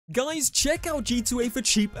Guys, check out G2A for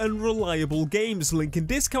cheap and reliable games. Link and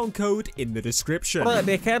discount code in the description. Alright,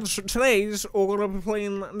 dickheads, today's we're going to be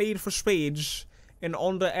playing Need for Speeds in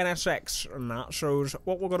under NSX and that. So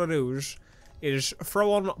what we're going to do is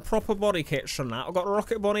throw on proper body kits and that. We've got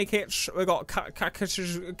Rocket Bunny kits, we've got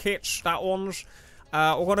Cactus kits, that one's.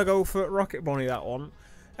 We're going to go for Rocket Bunny, that one.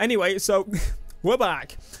 Anyway, so we're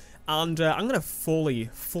back. And I'm going to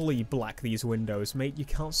fully black these windows, mate. You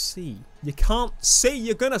can't see. You can't see.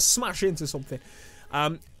 You're going to smash into something.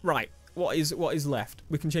 Right. What is left?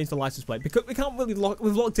 We can change the license plate. Because we can't really lock...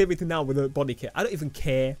 We've locked everything now with the body kit. I don't even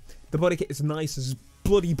care. The body kit is nice as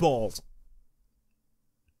bloody balls.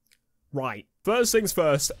 Right. First things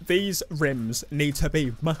first. These rims need to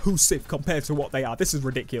be massive compared to what they are. This is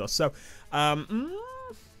ridiculous. So, that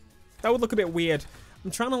would look a bit weird.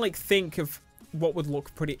 I'm trying to, like, think of... what would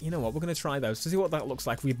look pretty... You know what? We're going to try those to see what that looks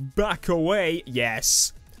like. We back away.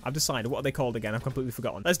 Yes. I've decided. What are they called again? I've completely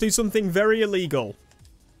forgotten. Let's do something very illegal.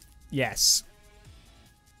 Yes.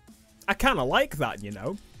 I kind of like that, you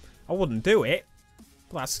know. I wouldn't do it.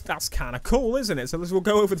 But that's kind of cool, isn't it? So we'll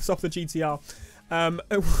go over the top of the GTR.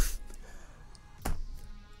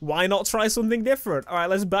 Why not try something different? All right,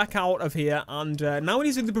 let's back out of here. And now we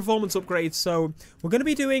need to do the performance upgrades. So we're going to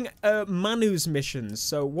be doing Manu's missions.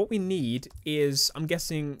 So what we need is, I'm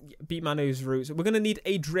guessing, beat Manu's routes. We're going to need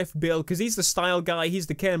a drift build because he's the style guy. He's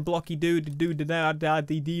the Ken blocky dude. Yeah,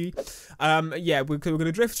 we're going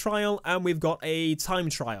to drift trial and we've got a time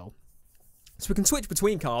trial. So we can switch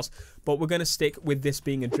between cars, but we're going to stick with this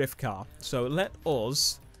being a drift car. So let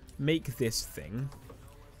us make this thing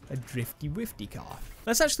a drifty-wifty car.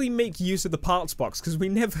 Let's actually make use of the parts box because we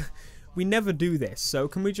never do this. So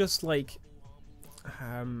can we just like,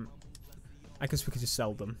 I guess we could just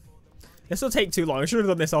sell them. This will take too long. I should have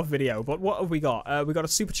done this off video. But what have we got? We got a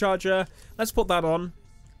supercharger. Let's put that on.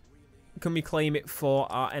 Can we claim it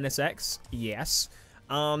for our NSX? Yes.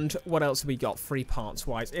 And what else have we got? Free parts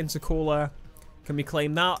wise. Intercooler. Can we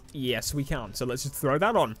claim that? Yes, we can. So let's just throw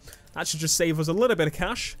that on. That should just save us a little bit of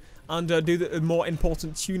cash. And do the more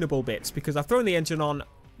important tunable bits. Because I've thrown the engine on.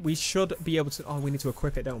 We should be able to... Oh, we need to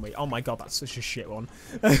equip it, don't we? Oh my god, that's such a shit one.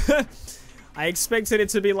 I expected it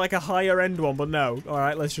to be like a higher end one, but no.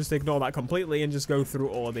 Alright, let's just ignore that completely and just go through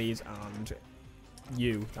all of these. And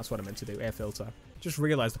that's what I meant to do. Air filter. Just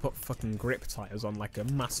realised I put fucking grip tyres on like a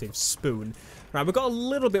massive spoon. Right, we've got a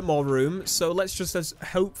little bit more room. So let's just...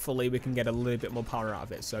 hopefully we can get a little bit more power out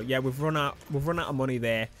of it. So yeah, we've run out of money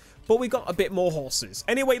there. But we got a bit more horses.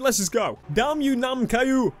 Anyway, let's just go. Damn you, Nam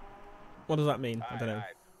Caillou. What does that mean? I don't know.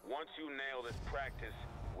 Once you nail this practice,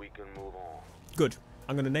 we can move on. Good.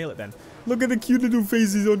 I'm going to nail it then. Look at the cute little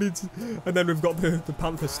faces on it. And then we've got the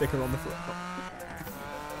Panther sticker on the front.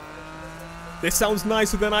 This sounds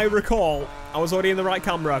nicer than I recall. I was already in the right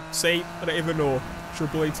camera. See? I don't even know.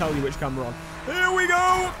 Should bloody tell you which camera on. Here we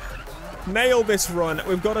go. Nail this run.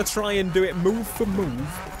 We've got to try and do it move for move,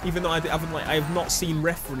 even though I have not seen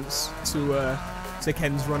reference to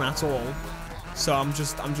Ken's run at all. So I'm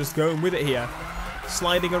just going with it here,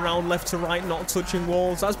 sliding around left to right, not touching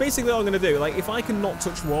walls. That's basically all I'm gonna do. Like if I can not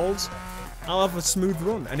touch walls, I'll have a smooth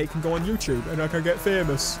run, and it can go on YouTube, and I can get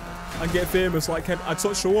famous. I can get famous like Ken. I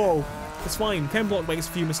touched a wall. It's fine. Ken Block makes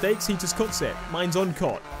a few mistakes. He just cuts it. Mine's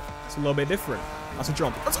uncut. It's a little bit different. That's a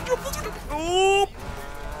jump. That's a jump. That's a jump. Oh!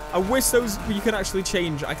 I wish those you could actually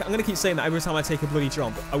change. I'm going to keep saying that every time I take a bloody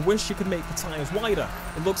jump. I wish you could make the tyres wider.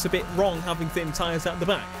 It looks a bit wrong having thin tyres at the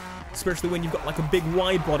back. Especially when you've got like a big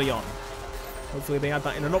wide body on. Hopefully they add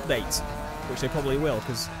that in an update. Which they probably will,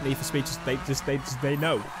 because Need for Speed, they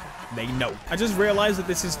know. They know. I just realised that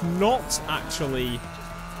this is not actually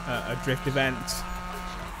a drift event.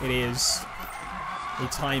 It is a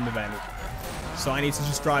time event. So I need to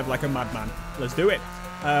just drive like a madman. Let's do it.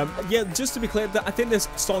 Yeah, just to be clear, I think this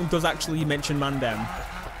song does actually mention Mandem.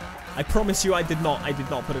 I promise you, I did not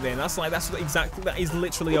put it in. That is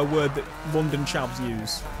literally a word that London chavs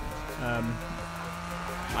use. I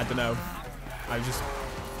don't know.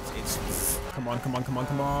 Come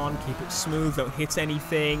on. Keep it smooth. Don't hit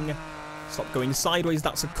anything. Stop going sideways.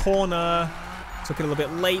 That's a corner. Took it a little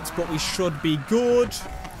bit late, but we should be good.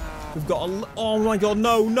 We've got a... Oh my god,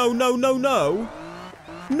 no.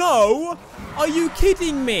 No! Are you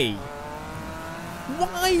kidding me?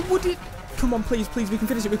 Why would it... Come on, please, we can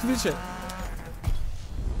finish it,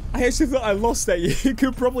 I actually thought I lost it. You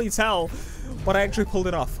could probably tell. But I actually pulled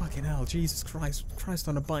it off. Fucking hell, Jesus Christ. Christ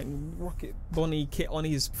on a bike. Rocket Bunny kit on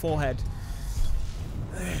his forehead.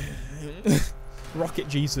 Rocket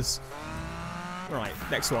Jesus. Right,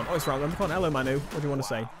 next one. Oh, it's right. Come on, hello, Manu. What do you want to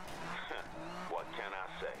say? What can I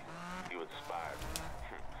say? You inspired.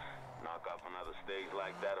 Knock off another stage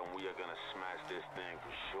like that and we are gonna smash this thing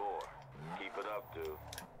for sure. Sure. Keep it up,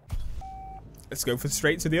 dude. Let's go for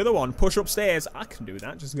straight to the other one. Push upstairs. I can do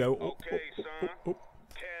that. Just go. Okay, son.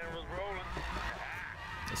 Camera's rolling.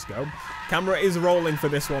 Let's go. Camera is rolling for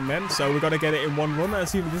this one then, so we've got to get it in one run. I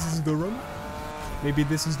assume this is the run. Maybe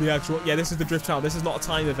this is the actual... Yeah, this is the drift trial. This is not a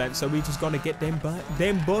time event, so we just got to get them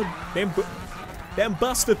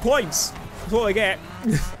bastard points. That's all I get.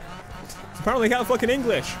 Apparently I can't fucking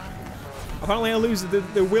English. Apparently I lose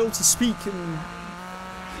the will to speak and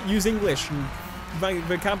use English and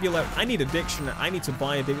vocabulary. I need a dictionary. I need to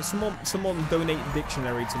buy a dictionary. Someone donate a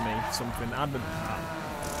dictionary to me. Something. I don't know.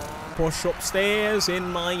 Push upstairs in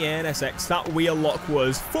my NSX. That wheel lock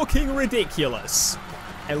was fucking ridiculous.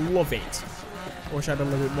 I love it. I wish I had a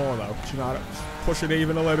little bit more though. Should I push it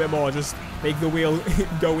even a little bit more? Just make the wheel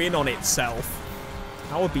go in on itself.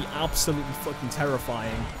 That would be absolutely fucking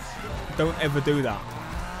terrifying. Don't ever do that.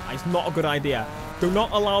 It's not a good idea. Do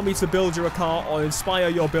not allow me to build you a car or inspire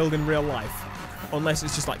your build in real life. Unless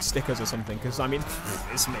it's just like stickers or something. Because, I mean,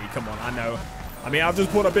 it's me. Come on, I know. I mean, I've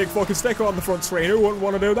just put a big fucking sticker on the front screen. Who wouldn't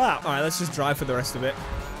want to do that? Alright, let's just drive for the rest of it.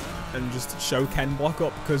 And just show Ken Block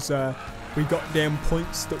up. Because we got damn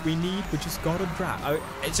points that we need. We just got to drive.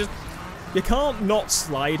 It's just... You can't not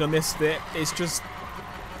slide on this bit. It's just...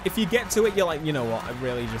 If you get to it, you're like, you know what?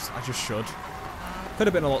 I just should. Could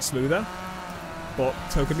have been a lot smoother. But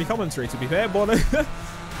so could be commentary, to be fair. But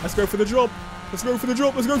let's go for the jump. Let's go for the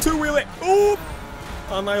jump. Let's go two-wheel it. Oh!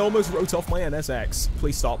 And I almost wrote off my NSX.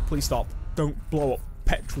 Please stop. Please stop. Don't blow up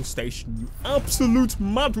petrol station, you absolute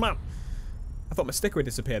madman. I thought my sticker had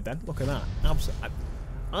disappeared then. Look at that.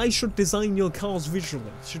 I should design your cars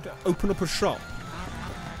visually. Should open up a shop.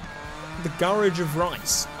 The Garage of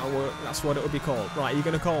Rice. That's what it would be called. Right, you're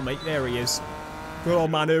going to call me. There he is. Good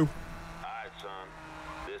old Manu. Alright, son.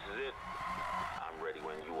 This is it. I'm ready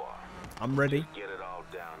when you are. I'm ready. Just get it all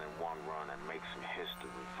down in one run and make some history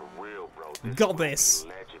for real, bro. We got this.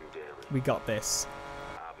 Legendary. We got this.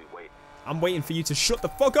 I'll be waiting. I'm waiting for you to shut the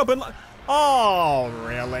fuck up and... Oh,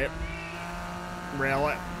 really?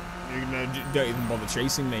 Really? You don't even bother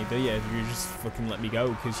chasing me, do you? You just fucking let me go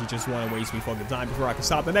because you just want to waste me fucking time before I can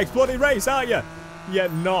start the next bloody race, aren't you? You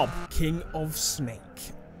knob. King of Snake.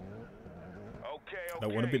 I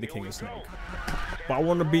don't want to be the King of Snake. But I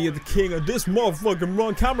want to be the king of this motherfucking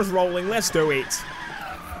run. Camera's rolling. Let's do it.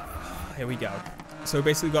 Here we go. So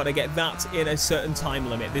basically got to get that in a certain time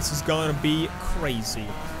limit. This is going to be crazy.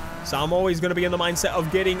 So I'm always going to be in the mindset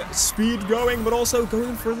of getting speed going, but also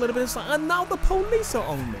going for a little bit of slide. And now the police are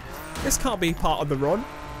on me. This can't be part of the run.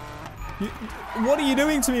 What are you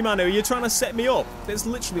doing to me, Manu? You're trying to set me up. That's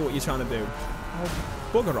literally what you're trying to do. Oh,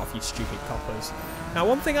 bugger off, you stupid coppers. Now,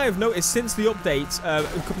 one thing I have noticed since the update, a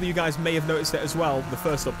couple of you guys may have noticed it as well, the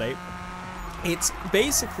first update. It's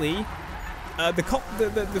basically...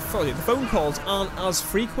 the phone calls aren't as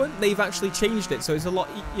frequent. They've actually changed it, so it's a lot,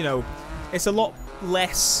 you know, it's a lot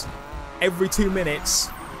less every 2 minutes.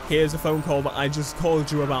 Here's a phone call that I just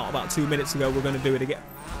called you about 2 minutes ago. We're going to do it again.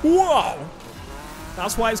 Whoa!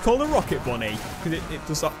 That's why it's called a Rocket Bunny, because it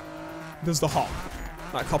does the hop.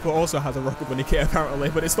 That copper also has a Rocket Bunny kit apparently,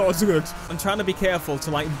 but it's not as good. I'm trying to be careful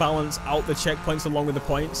to like balance out the checkpoints along with the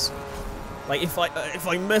points. Like, if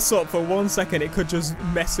I mess up for 1 second, it could just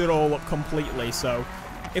mess it all up completely. So,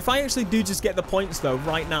 if I actually do just get the points, though,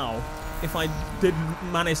 right now, if I did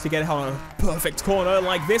manage to get it on a perfect corner,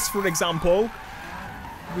 like this, for example,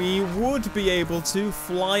 we would be able to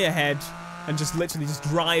fly ahead and just literally just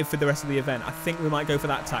drive for the rest of the event. I think we might go for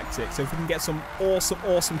that tactic. So, if we can get some awesome,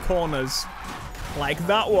 awesome corners like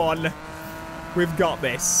that one, we've got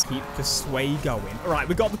this. Keep the sway going. All right,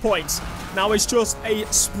 we got the points. Now it's just a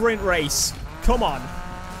sprint race. Come on.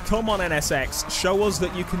 Come on, NSX. Show us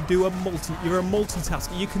that you can do you're a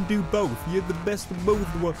multitasker. You can do both. You're the best of both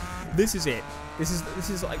of the world. This is it. This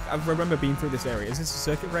is like, I remember being through this area. Is this a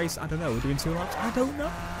circuit race? I don't know. We're doing 2 laps? I don't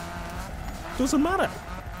know. Doesn't matter.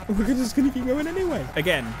 We're just going to keep going anyway.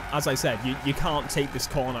 Again, as I said, you can't take this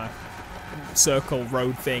corner, circle,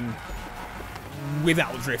 road thing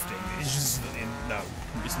without drifting. It's just, no,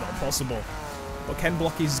 it's not possible. But Ken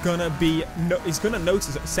Block is gonna he's gonna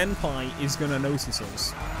notice it. Senpai is gonna notice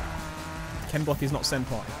us. Ken Block is not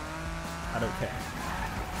Senpai. I don't care.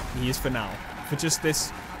 He is for now. For just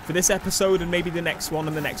this, for this episode and maybe the next one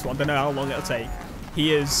and the next one. Don't know how long it'll take.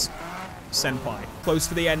 He is Senpai. Close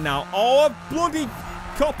to the end now. Oh, bloody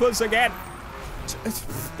coppers again.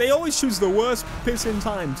 They always choose the worst pissing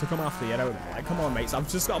time to come after you, don't they? Like, come on, mates.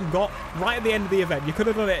 I've got right at the end of the event. You could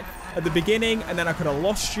have done it at the beginning, and then I could have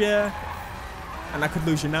lost you. And I could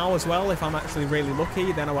lose you now as well if I'm actually really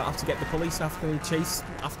lucky. Then I won't have to get the police after me, chase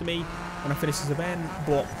after me when I finish this event.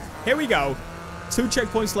 But here we go. 2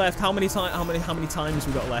 checkpoints left. How many times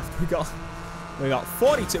we got left? We got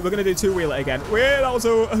 42. We're gonna do 2-wheeler again. Wait, that was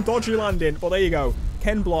a dodgy landing, but there you go.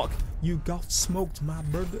 Ken Block, you got smoked, my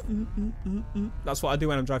brother. That's what I do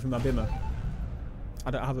when I'm driving my Bimmer.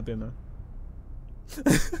 I don't have a Bimmer.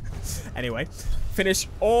 Anyway, finish.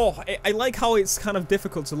 Oh, I like how it's kind of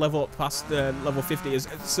difficult to level up past level 50.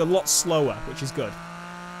 It's a lot slower, which is good.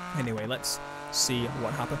 Anyway, let's see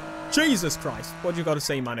what happened. Jesus Christ, what do you got to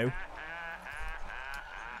say, Manu?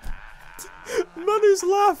 Manu's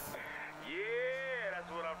laugh. Yeah, that's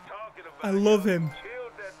what I'm talking about. I love him.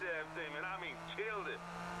 Killed that damn thing, man. I mean, killed it.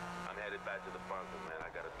 I'm headed back to the bunker, man. I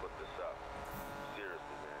gotta put this up.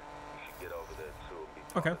 Seriously, man. You should get over there too and be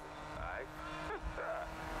part of this. Alright?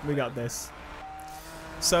 We got this.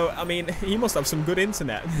 So, I mean, he must have some good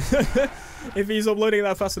internet. If he's uploading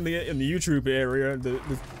that fast in the YouTube area,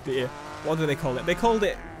 what do they call it? They called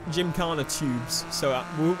it Gymkhana Tubes. So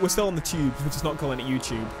we're still on the tubes, we're just not calling it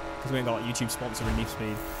YouTube because we ain't got like YouTube sponsor in Need for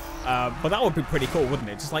Speed. But that would be pretty cool, wouldn't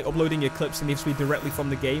it? Just like uploading your clips in Need for Speed directly from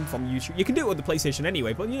the game, from YouTube. You can do it with the PlayStation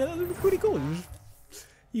anyway, but you know, that would be pretty cool.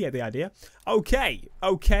 You get the idea. Okay.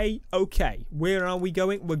 Where are we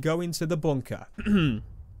going? We're going to the bunker.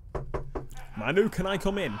 Manu, can I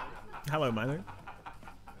come in? Hello, Manu.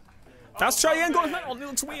 That's Cheyenne got his hat on. It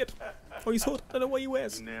looks weird. Oh, he's hood. I don't know what he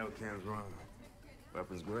wears. Nail cams run.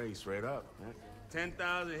 Weapons grade, straight up.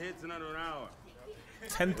 10,000 hits in under an hour.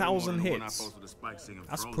 10,000 hits.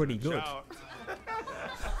 That's pretty good.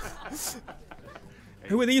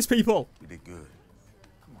 Who are these people? You did good.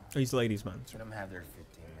 These ladies, man. Let them have their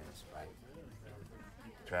 15 minutes, right?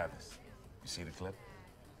 Travis, you see the clip?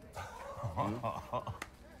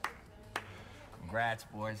 Congrats,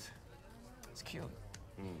 boys. It's cute.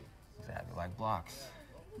 Exactly like blocks.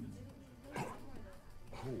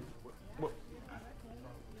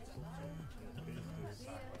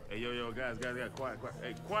 Hey, yo, guys, quiet.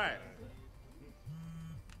 Hey, quiet.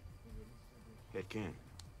 That Ken.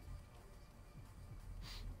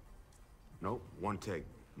 Nope, one take,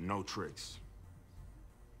 no tricks.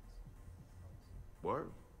 Word?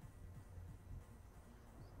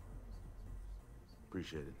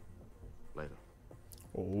 Appreciate it. Later.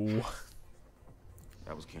 Oh.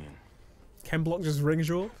 That was Ken. Ken Block just rings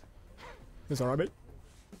you up? Is that right, mate?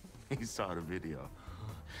 He saw the video.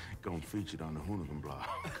 Gonna feature it on the Hoonigan blog.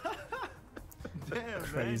 Damn,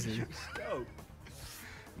 crazy. Man.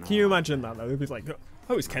 Can you imagine that, though? It'd be like,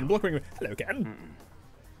 oh, it's Ken Block ringing. Hello, Ken.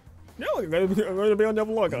 No, I'm going to be on the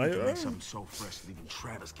vlog. Make something so fresh that even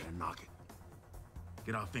Travis can't knock it.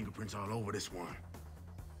 Get our fingerprints all over this one.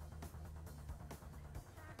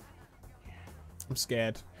 I'm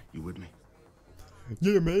scared. You with me?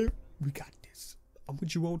 Yeah, man. We got this. I'm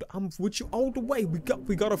with you all the way. We got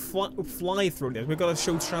to fly through this. We got to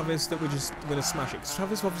show Travis that we're just gonna smash it. 'Cause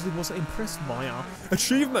Travis obviously wasn't impressed by our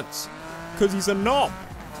achievements, because he's a knob.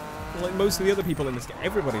 Like most of the other people in this game,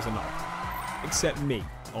 everybody's a knob, except me.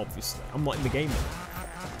 Obviously, I'm not in the game now.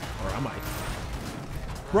 Or am I?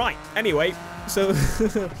 Right. Anyway, so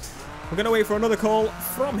we're gonna wait for another call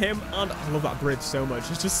from him, and I love that bridge so much.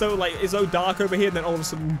 It's just so like it's so dark over here, and then all of a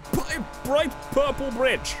sudden, bright purple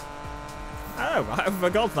bridge. Oh, I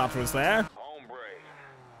forgot that was there. Hombre,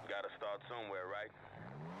 gotta start somewhere, right?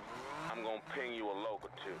 I'm gonna ping you a local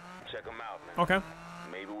too. Check them out, man. Okay.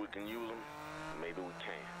 Maybe we can use them, maybe we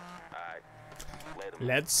can't. Alright, later.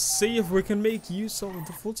 Let's see if we can make use of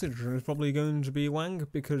the footage. It's probably going to be Wang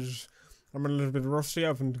because I'm a little bit rusty. I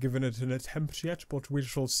haven't given it an attempt yet, but we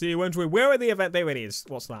shall see. Won't we? Where are the event? There it is.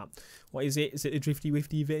 What's that? What is it? Is it a Drifty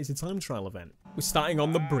Wifty event? It's a time trial event. We're starting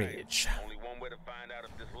on the bridge. Only one way to find out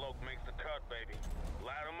if this loc makes the cut, baby.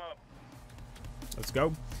 Light them up. Let's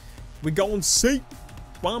go. We go and see.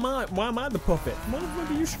 Why am I the puppet? Well,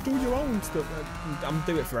 maybe you should do your own stuff. I'm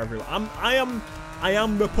doing it for everyone. I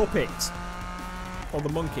am the puppet. Or the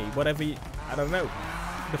monkey, whatever you, I don't know.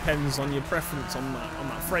 Depends on your preference on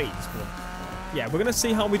that phrase, but yeah, we're gonna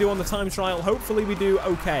see how we do on the time trial. Hopefully we do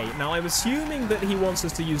okay. Now I'm assuming that he wants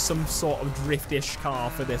us to use some sort of driftish car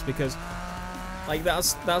for this because like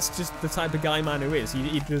that's just the type of guy Manu is.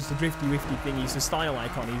 He does the drifty wifty thing. He's a style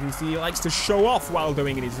icon. He likes to show off while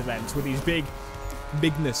doing in his events with his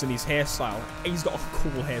bigness and his hairstyle. He's got a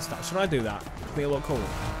cool hairstyle. Should I do that? Think it'll look cool?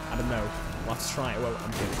 I don't know. Let's try it. Well,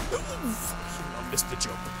 I'm kidding. I missed the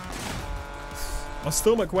jump. My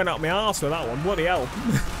stomach went out my arse with that one. Bloody hell.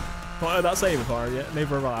 Not heard that say before yet.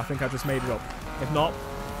 Neither have I. I think I just made it up. If not,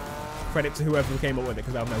 credit to whoever came up with it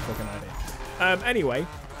because I have no fucking idea. Anyway,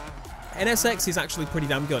 NSX is actually pretty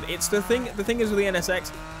damn good. It's the thing is with the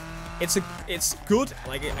NSX, it's good.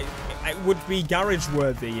 Like it would be garage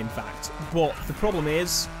worthy in fact. But the problem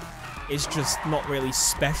is, it's just not really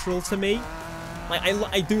special to me. Like,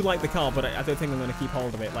 I do like the car, but I don't think I'm going to keep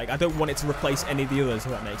hold of it. Like, I don't want it to replace any of the others,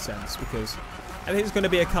 if that makes sense, because I think it's going to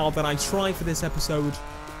be a car that I try for this episode,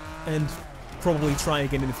 and probably try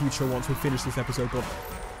again in the future once we finish this episode, but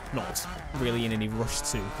not really in any rush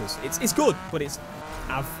to, because it's good, but it's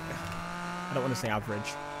I don't want to say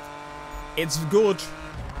average. It's good,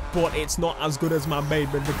 but it's not as good as my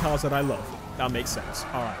main the cars that I love. That makes sense.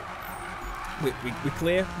 All right, we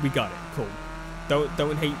clear. We got it. Cool.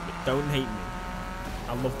 Don't hate me. Don't hate me.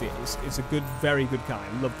 I love it. It's a good, very good car.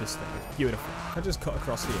 I love this thing. It's beautiful. I just cut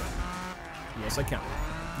across here. Yes, I can.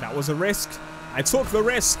 That was a risk. I took the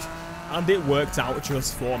risk, and it worked out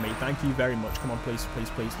just for me. Thank you very much. Come on, please, please,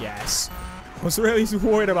 please. Yes. I was really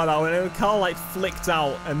worried about that when the car like flicked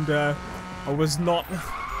out, and I was not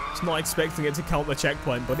expecting it to count the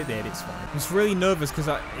checkpoint, but it did. It's fine. I was really nervous because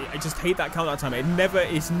I just hate that count that time.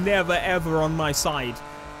 It's never ever on my side.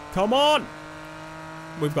 Come on.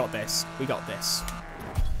 We've got this. We got this.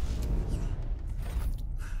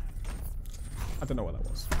 I don't know what that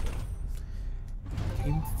was.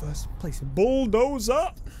 In first place. Bulldozer.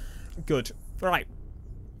 Good. Right.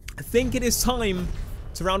 I think it is time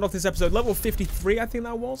to round off this episode. Level 53, I think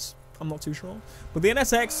that was. I'm not too sure. But the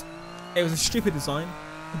NSX, it was a stupid design,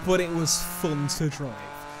 but it was fun to drive.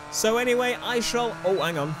 So anyway, I shall... Oh,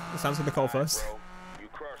 hang on. Let's answer the call first. You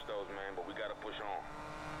crushed those, man, but we gotta push on.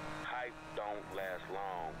 Hype don't last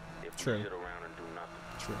long if True. you sit around and do nothing.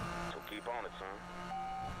 True. So keep on it, son.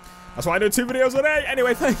 That's why I do 2 videos a day.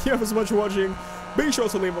 Anyway, thank you ever so much for watching. Be sure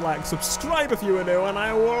to leave a like, subscribe if you are new, and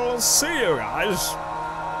I will see you guys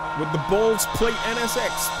with the Balls Plate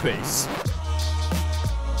NSX. Peace.